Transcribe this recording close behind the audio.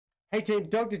Hey team,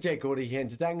 Dr. Jack Gordy here, and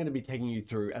today I'm going to be taking you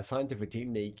through a scientific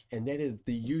technique, and that is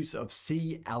the use of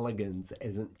C. elegans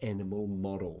as an animal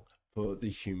model for the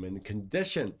human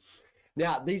condition.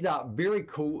 Now, these are very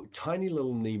cool, tiny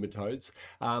little nematodes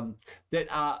that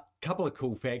are a couple of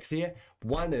cool facts here.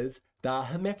 One is they're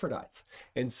hermaphrodites,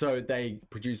 and so they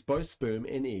produce both sperm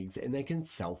and eggs, and they can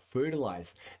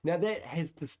self-fertilize. Now, that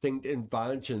has distinct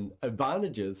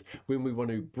advantages when we want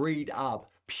to breed up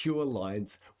pure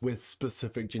lines with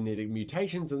specific genetic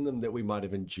mutations in them that we might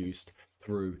have induced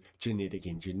through genetic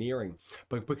engineering.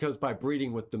 But because by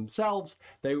breeding with themselves,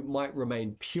 they might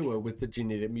remain pure with the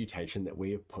genetic mutation that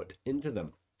we have put into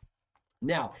them.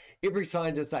 Now, every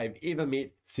scientist I've ever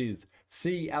met says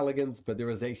C. elegans, but there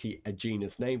is actually a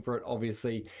genus name for it,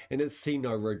 obviously, and it's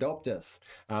Rhodopsis.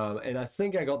 And I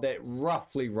think I got that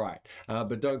roughly right,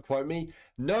 but don't quote me.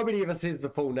 Nobody ever says the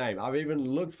full name. I've even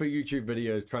looked for YouTube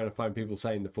videos trying to find people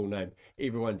saying the full name.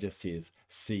 Everyone just says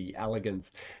C.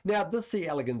 elegans. Now, this C.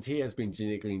 elegans here has been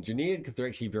genetically engineered because they're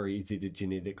actually very easy to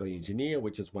genetically engineer,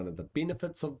 which is one of the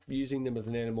benefits of using them as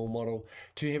an animal model,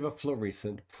 to have a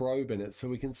fluorescent probe in it so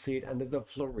we can see it under the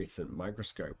fluorescent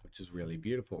microscope, which is really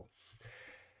beautiful.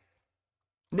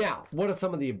 Now, what are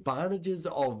some of the advantages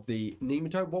of the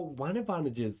nematode? Well, one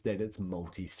advantage is that it's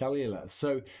multicellular.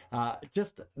 So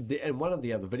in one of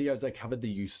the other videos, I covered the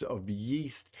use of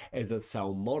yeast as a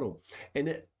cell model.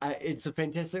 And it's a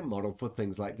fantastic model for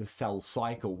things like the cell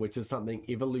cycle, which is something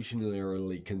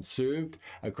evolutionarily conserved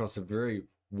across a very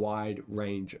wide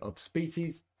range of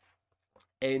species.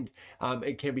 And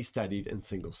it can be studied in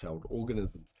single-celled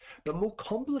organisms. But more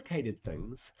complicated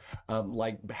things,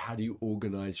 like how do you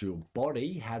organize your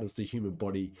body? How does the human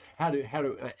body, how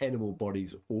do animal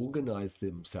bodies organize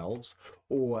themselves?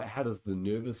 Or how does the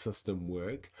nervous system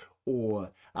work?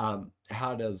 Or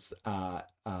how does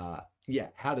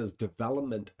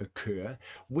development occur?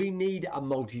 We need a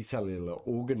multicellular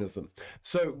organism.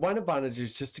 So one advantage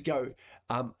is just to go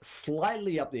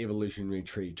slightly up the evolutionary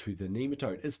tree to the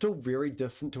nematode. It's still very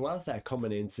distant to us. Our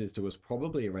common ancestor was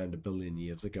probably around 1 billion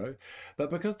years ago.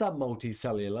 But because they're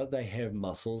multicellular, they have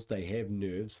muscles, they have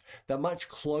nerves, they're much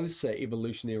closer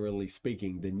evolutionarily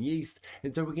speaking than yeast.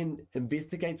 And so we can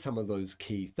investigate some of those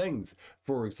key things.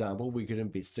 For example, we could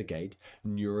investigate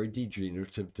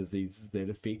neurodegenerative diseases that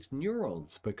affect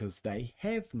neurons because they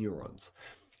have neurons.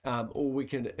 Or we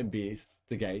can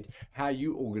investigate how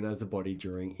you organize the body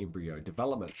during embryo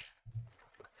development.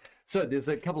 So there's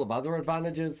a couple of other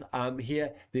advantages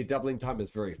here. Their doubling time is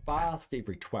very fast,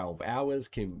 every 12 hours,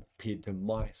 compared to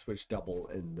mice, which double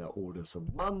in the orders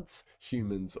of months,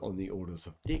 humans on the orders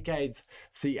of decades.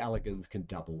 C. elegans can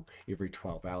double every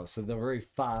 12 hours. So they're a very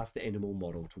fast animal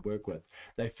model to work with.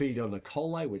 They feed on E.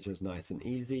 coli, which is nice and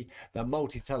easy. They're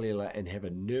multicellular and have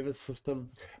a nervous system,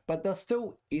 but they're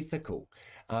still ethical.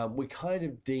 We kind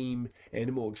of deem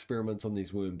animal experiments on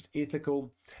these worms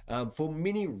ethical for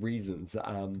many reasons.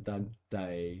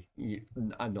 They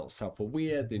are not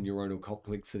self-aware, their neuronal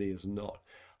complexity is not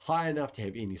high enough to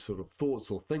have any sort of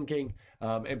thoughts or thinking.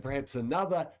 And perhaps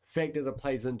another factor that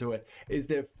plays into it is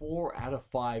that 4 out of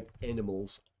 5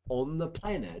 animals on the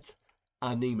planet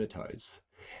are nematodes.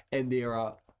 And there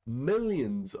are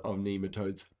millions of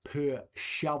nematodes per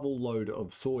shovel load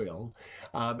of soil.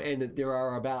 And there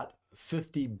are about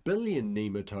 50 billion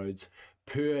nematodes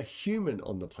per human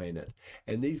on the planet.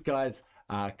 And these guys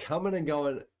are coming and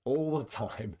going all the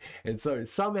time. And so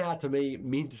somehow, to me,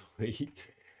 mentally,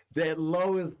 that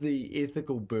lowers the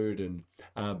ethical burden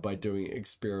by doing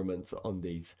experiments on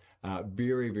these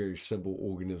very, very simple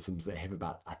organisms that have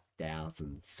about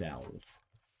 1,000 cells.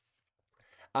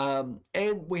 And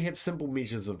we have simple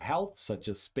measures of health, such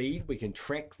as speed. We can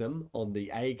track them on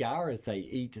the agar as they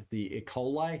eat the E.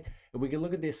 coli, and we can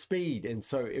look at their speed. And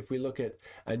so if we look at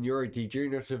a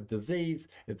neurodegenerative disease,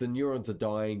 if the neurons are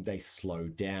dying, they slow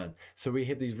down. So we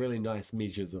have these really nice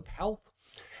measures of health.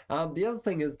 The other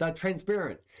thing is they're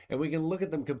transparent, and we can look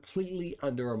at them completely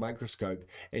under a microscope,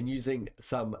 and using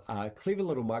some clever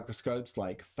little microscopes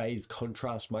like phase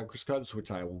contrast microscopes,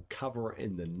 which I will cover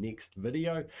in the next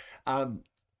video.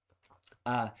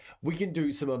 We can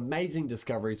do some amazing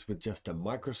discoveries with just a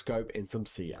microscope and some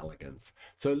C. elegans.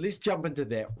 So let's jump into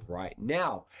that right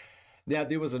now. Now,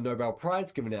 there was a Nobel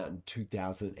Prize given out in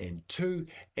 2002,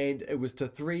 and it was to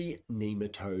 3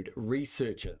 nematode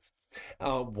researchers.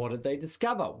 What did they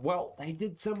discover? Well, they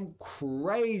did some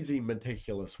crazy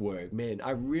meticulous work. Man,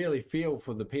 I really feel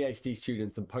for the PhD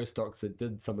students and postdocs that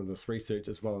did some of this research,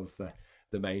 as well as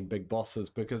the main big bosses,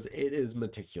 because it is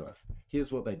meticulous.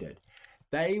 Here's what they did.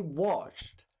 They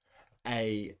watched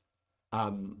a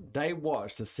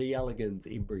C. elegans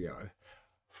embryo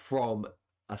from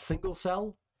a single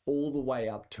cell all the way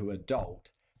up to adult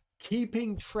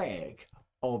keeping track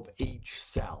of each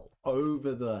cell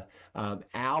over the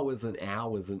hours and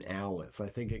hours and hours. I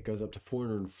think it goes up to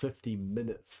 450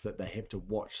 minutes that they have to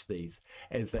watch these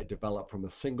as they develop from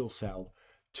a single cell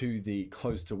to the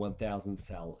close to 1,000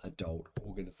 cell adult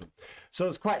organism. So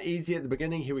it's quite easy at the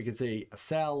beginning. Here we can see a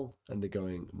cell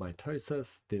undergoing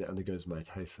mitosis, then it undergoes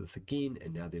mitosis again,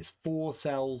 and now there's 4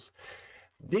 cells.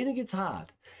 Then it gets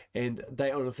hard, and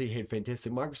they honestly had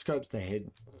fantastic microscopes, they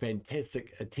had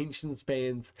fantastic attention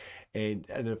spans, and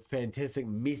a fantastic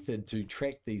method to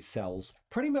track these cells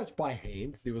pretty much by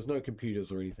hand. There was no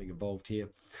computers or anything involved here,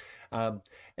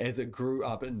 as it grew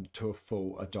up into a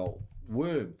full adult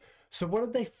worm. So what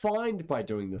did they find by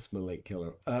doing this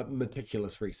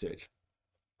meticulous research?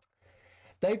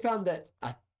 They found that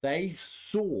they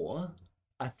saw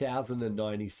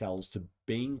 1,090 cells to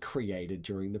being created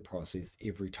during the process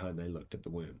every time they looked at the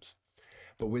worms.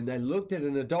 But when they looked at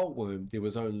an adult worm, there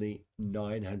was only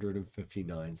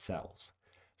 959 cells.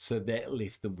 So that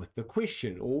left them with the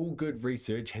question. All good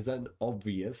research has an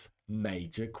obvious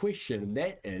major question, and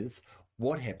that is,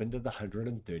 what happened to the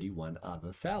 131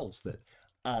 other cells that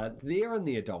aren't there in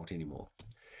the adult anymore?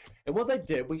 And what they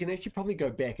did, we can actually probably go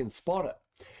back and spot it.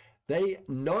 They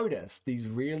noticed these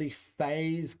really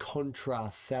phase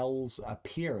contrast cells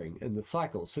appearing in the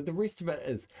cycle. So the rest of it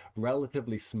is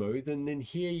relatively smooth. And then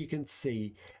here you can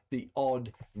see the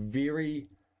odd, very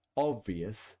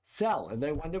obvious cell. And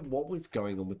they wondered what was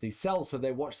going on with these cells. So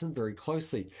they watched them very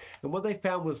closely. And what they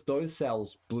found was those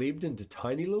cells blebbed into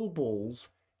tiny little balls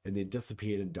and then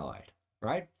disappeared and died,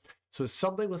 right? So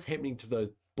something was happening to those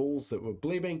balls that were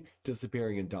blebbing,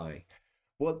 disappearing and dying.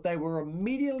 What they were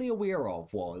immediately aware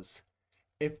of was,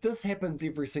 if this happens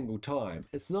every single time,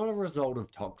 it's not a result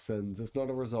of toxins, it's not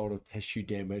a result of tissue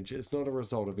damage, it's not a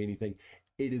result of anything.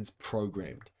 It is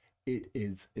programmed. It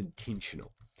is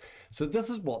intentional. So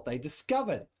this is what they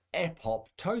discovered,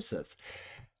 apoptosis.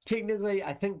 Technically,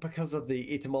 I think because of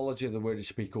the etymology of the word, it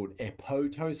should be called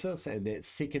apoptosis, and that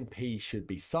second P should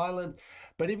be silent.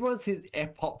 But everyone says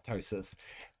apoptosis,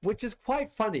 which is quite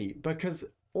funny because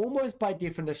almost by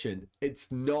definition, it's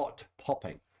not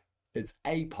popping. It's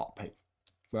apopping,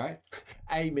 right?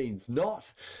 A means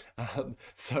not.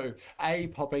 So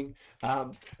apopping,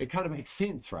 it kind of makes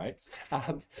sense, right?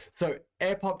 So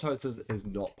apoptosis is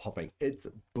not popping. It's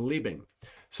blebbing.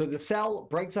 So the cell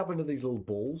breaks up into these little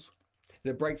balls,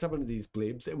 and it breaks up into these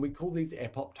blebs, and we call these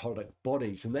apoptotic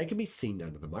bodies, and they can be seen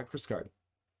under the microscope.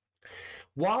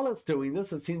 While it's doing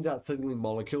this, it sends out signaling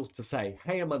molecules to say,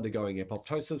 hey, I'm undergoing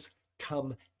apoptosis,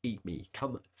 come eat me,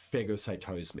 come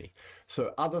phagocytose me.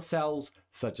 So other cells,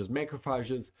 such as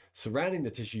macrophages surrounding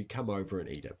the tissue, come over and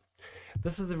eat it.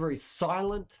 This is a very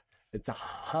silent, it's a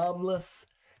harmless,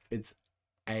 it's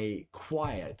a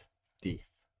quiet death,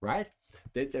 right?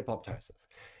 That's apoptosis.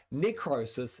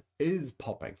 Necrosis is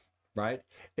popping, right?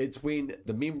 It's when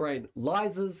the membrane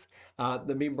lyses,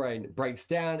 the membrane breaks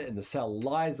down and the cell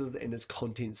lyses and its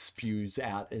content spews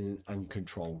out in an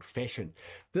uncontrolled fashion.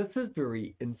 This is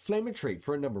very inflammatory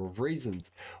for a number of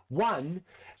reasons. One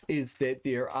is that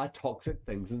there are toxic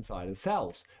things inside of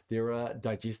cells. There are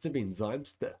digestive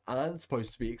enzymes that aren't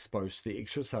supposed to be exposed to the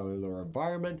extracellular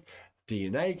environment.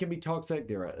 DNA can be toxic.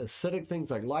 There are acidic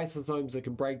things like lysosomes that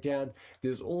can break down.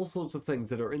 There's all sorts of things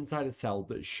that are inside a cell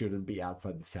that shouldn't be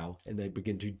outside the cell, and they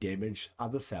begin to damage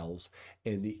other cells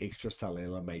and the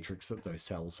extracellular matrix that those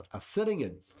cells are sitting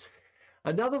in.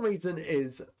 Another reason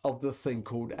is of this thing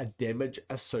called a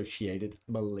damage-associated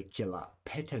molecular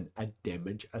pattern. A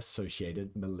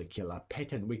damage-associated molecular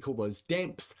pattern. We call those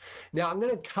DAMPs. Now, I'm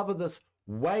going to cover this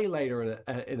way later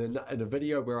in a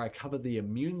video where I cover the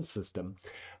immune system,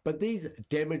 but these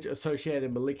damage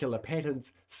associated molecular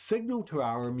patterns signal to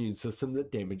our immune system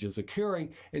that damage is occurring,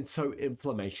 and so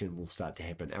inflammation will start to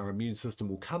happen. Our immune system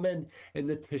will come in and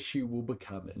the tissue will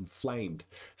become inflamed.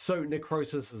 So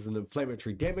necrosis is an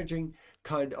inflammatory damaging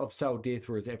kind of cell death,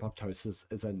 whereas apoptosis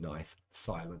is a nice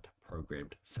silent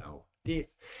programmed cell death,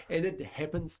 and it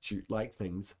happens like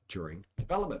things during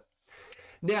development.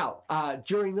 Now,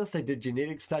 during this, they did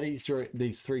genetic studies during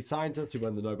these 3 scientists who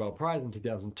won the Nobel Prize in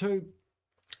 2002.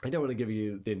 I don't want to give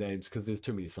you their names because there's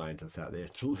too many scientists out there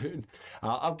to learn.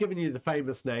 I've given you the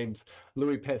famous names,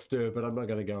 Louis Pasteur, but I'm not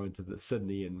going to go into the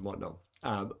Sydney and whatnot,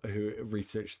 who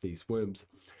researched these worms.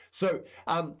 So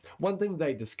one thing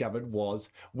they discovered was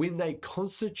when they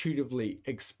constitutively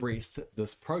expressed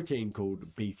this protein called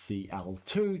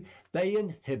BCL2, they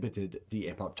inhibited the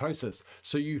apoptosis.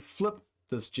 So you flip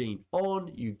this gene on,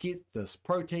 you get this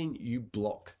protein, you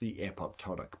block the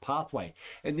apoptotic pathway.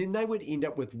 And then they would end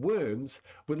up with worms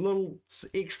with little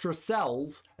extra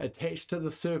cells attached to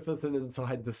the surface and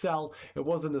inside the cell. It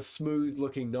wasn't a smooth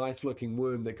looking, nice looking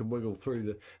worm that can wiggle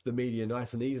through the media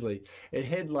nice and easily. It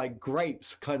had like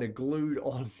grapes kind of glued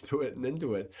onto it and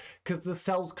into it because the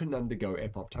cells couldn't undergo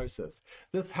apoptosis.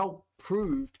 This helped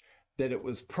prove that it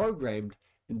was programmed,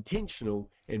 intentional,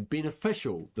 and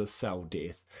beneficial, this cell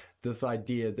death. This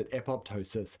idea that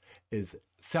apoptosis is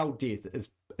cell death is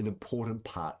an important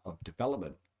part of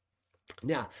development.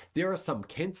 Now, there are some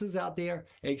cancers out there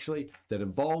actually that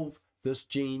involve this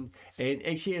gene, and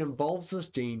actually it involves this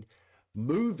gene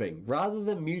moving rather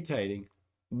than mutating,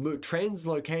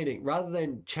 translocating, rather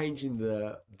than changing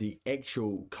the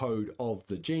actual code of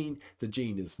the gene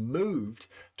is moved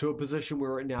to a position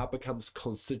where it now becomes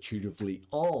constitutively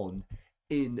on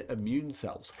in immune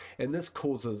cells, and this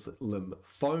causes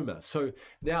lymphoma. So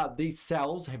now these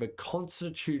cells have a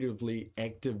constitutively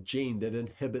active gene that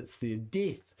inhibits their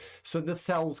death. So the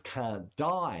cells can't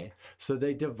die, so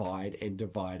they divide and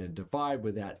divide and divide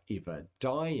without ever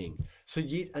dying. So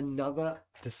yet another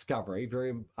discovery,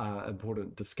 very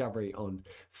important discovery on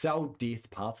cell death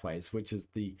pathways, which is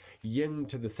the yin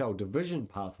to the cell division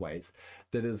pathways,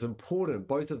 that is important.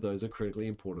 Both of those are critically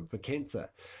important for cancer.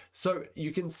 So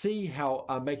you can see how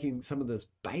making some of this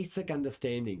basic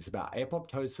understandings about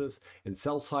apoptosis and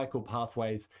cell cycle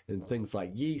pathways and things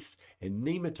like yeast and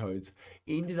nematodes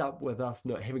ended up with us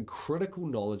not having critical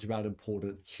knowledge about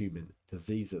important human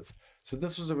diseases. So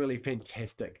this was a really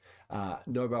fantastic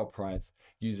Nobel Prize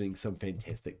using some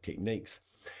fantastic techniques.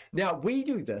 Now, we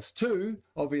do this too,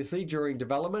 obviously, during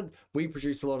development. We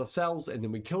produce a lot of cells and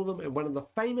then we kill them. And one of the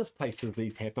famous places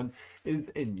these happen is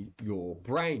in your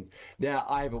brain. Now,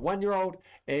 I have a 1-year-old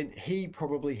and he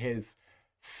probably has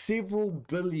several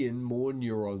billion more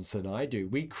neurons than I do.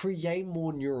 We create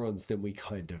more neurons than we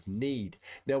kind of need.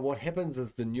 Now, what happens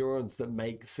is the neurons that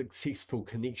make successful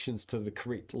connections to the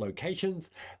correct locations,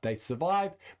 they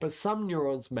survive, but some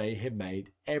neurons may have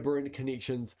made aberrant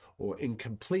connections or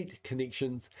incomplete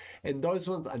connections, and those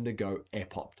ones undergo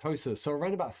apoptosis. So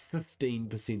around about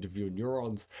 15% of your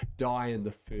neurons die in the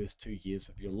first 2 years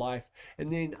of your life,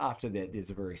 and then after that,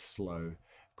 there's a very slow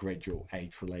gradual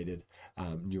age-related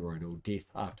neuronal death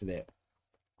after that.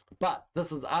 But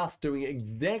this is us doing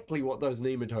exactly what those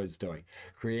nematodes doing,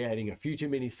 creating a few too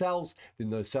many cells, then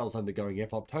those cells undergoing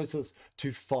apoptosis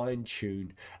to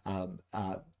fine-tune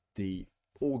the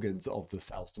organs of the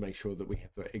cells to make sure that we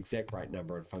have the exact right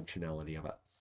number and functionality of it.